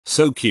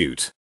So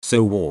cute,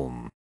 so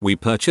warm. We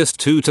purchased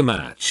 2 to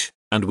match,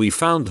 and we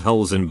found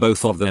holes in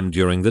both of them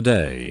during the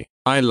day.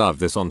 I love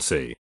this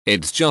onesie.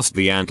 It's just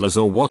the antlers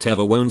or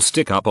whatever won't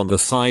stick up on the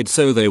side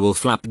so they will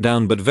flap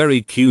down, but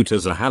very cute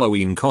as a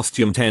Halloween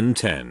costume.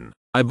 10/10.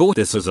 I bought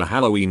this as a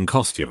Halloween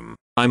costume.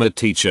 I'm a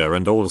teacher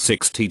and all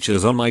 6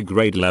 teachers on my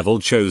grade level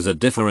chose a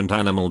different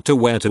animal to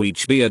wear to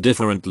each be a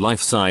different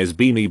life size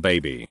Beanie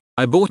Baby.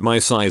 I bought my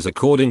size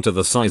according to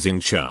the sizing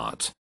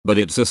chart, but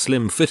it's a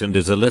slim fit and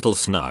is a little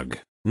snug.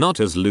 Not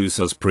as loose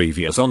as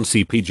previous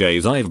Onesie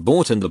PJs I've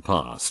bought in the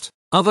past.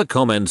 Other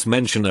comments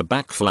mention a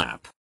back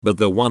flap, but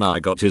the one I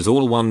got is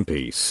all one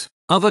piece.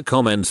 Other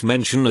comments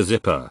mention a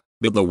zipper,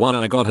 but the one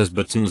I got has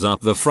buttons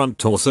up the front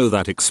torso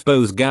that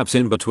expose gaps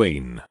in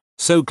between.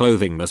 So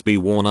clothing must be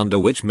worn under,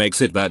 which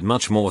makes it that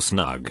much more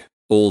snug.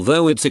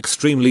 Although it's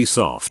extremely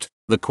soft,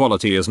 the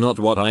quality is not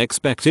what I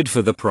expected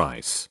for the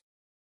price.